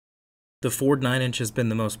The Ford 9-inch has been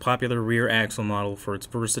the most popular rear axle model for its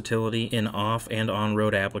versatility in off- and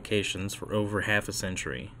on-road applications for over half a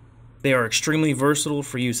century. They are extremely versatile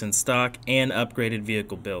for use in stock and upgraded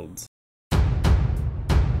vehicle builds.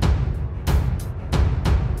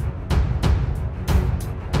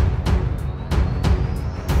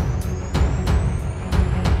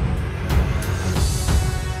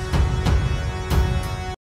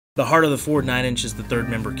 The heart of the Ford 9-inch is the third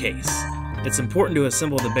member case. It's important to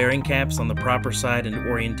assemble the bearing caps on the proper side and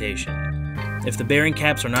orientation. If the bearing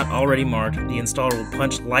caps are not already marked, the installer will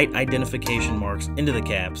punch light identification marks into the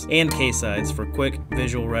caps and case sides for quick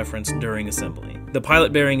visual reference during assembly. The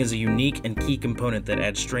pilot bearing is a unique and key component that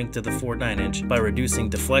adds strength to the Ford 9-inch by reducing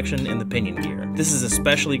deflection in the pinion gear. This is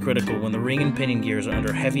especially critical when the ring and pinion gears are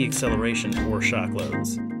under heavy acceleration or shock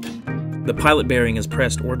loads. The pilot bearing is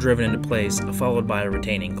pressed or driven into place, followed by a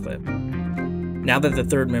retaining clip. Now that the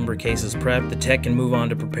third member case is prepped, the tech can move on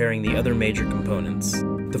to preparing the other major components.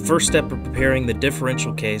 The first step of preparing the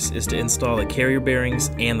differential case is to install the carrier bearings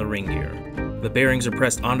and the ring gear. The bearings are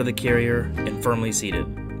pressed onto the carrier and firmly seated.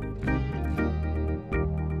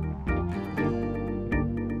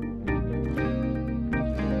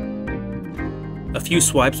 A few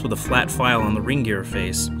swipes with a flat file on the ring gear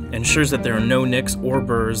face ensures that there are no nicks or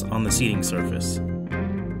burrs on the seating surface.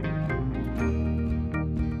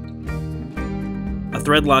 A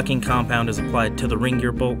thread locking compound is applied to the ring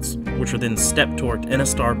gear bolts, which are then step torqued in a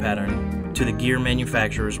star pattern to the gear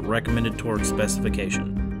manufacturer's recommended torque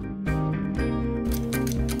specification.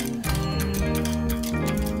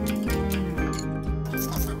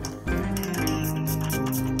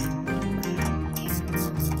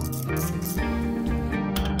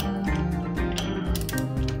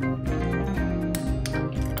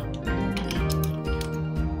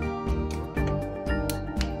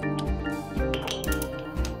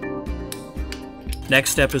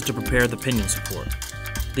 Next step is to prepare the pinion support.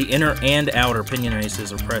 The inner and outer pinion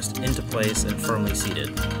races are pressed into place and firmly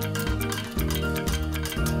seated.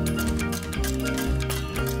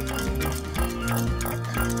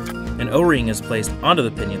 An O-ring is placed onto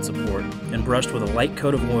the pinion support and brushed with a light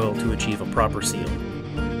coat of oil to achieve a proper seal.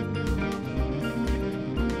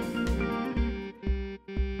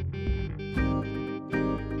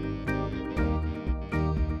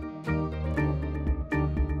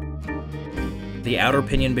 The outer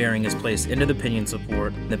pinion bearing is placed into the pinion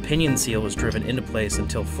support, and the pinion seal is driven into place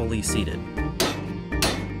until fully seated.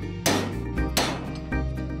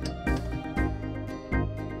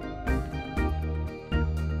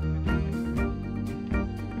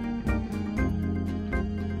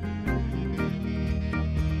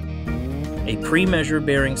 A pre-measured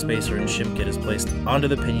bearing spacer and shim kit is placed onto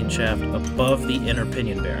the pinion shaft above the inner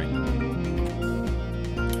pinion bearing.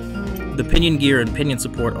 The pinion gear and pinion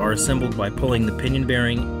support are assembled by pulling the pinion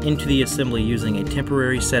bearing into the assembly using a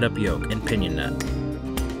temporary setup yoke and pinion nut.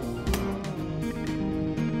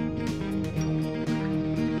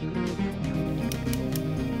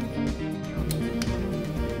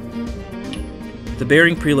 The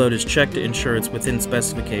bearing preload is checked to ensure it's within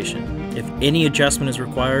specification. If any adjustment is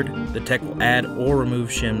required, the tech will add or remove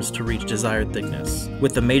shims to reach desired thickness.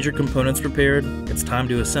 With the major components prepared, it's time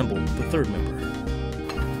to assemble the third member.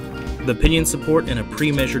 The pinion support and a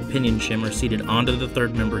pre-measured pinion shim are seated onto the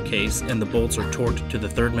third member case, and the bolts are torqued to the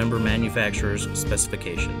third member manufacturer's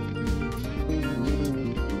specification.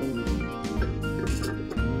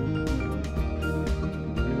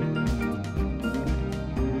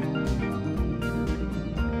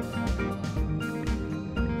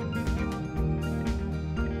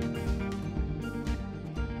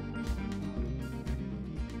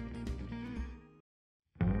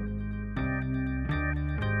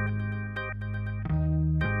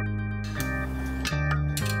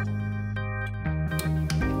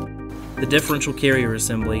 The differential carrier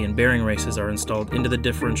assembly and bearing races are installed into the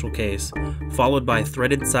differential case, followed by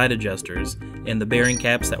threaded side adjusters and the bearing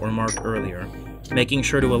caps that were marked earlier, making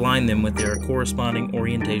sure to align them with their corresponding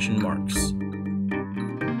orientation marks.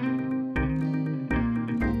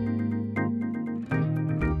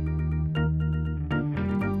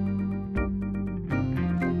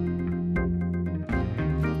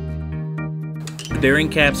 The bearing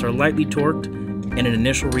caps are lightly torqued, and an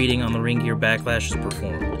initial reading on the ring gear backlash is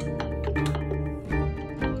performed.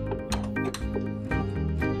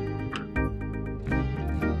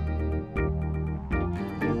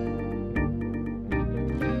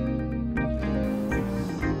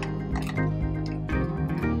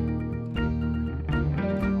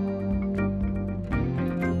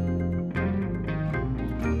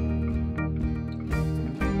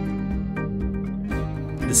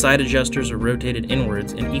 The side adjusters are rotated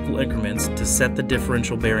inwards in equal increments to set the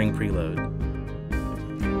differential bearing preload.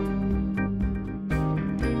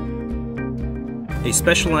 A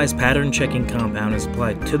specialized pattern checking compound is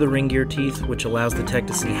applied to the ring gear teeth, which allows the tech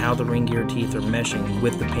to see how the ring gear teeth are meshing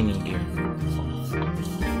with the pinion gear.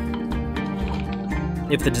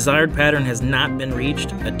 If the desired pattern has not been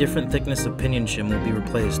reached, a different thickness of pinion shim will be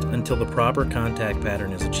replaced until the proper contact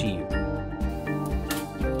pattern is achieved.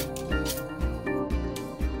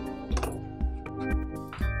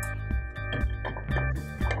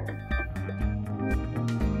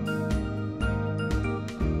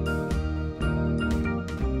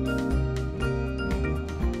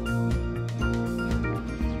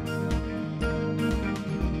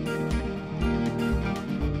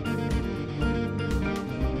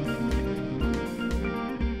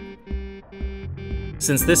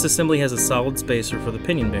 Since this assembly has a solid spacer for the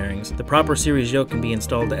pinion bearings, the proper series yoke can be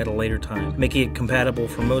installed at a later time, making it compatible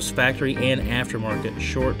for most factory and aftermarket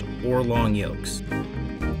short or long yokes.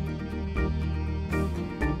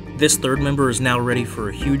 This third member is now ready for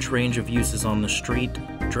a huge range of uses on the street,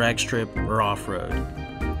 drag strip, or off-road.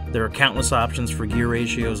 There are countless options for gear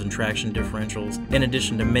ratios and traction differentials, in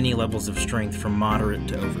addition to many levels of strength from moderate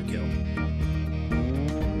to overkill.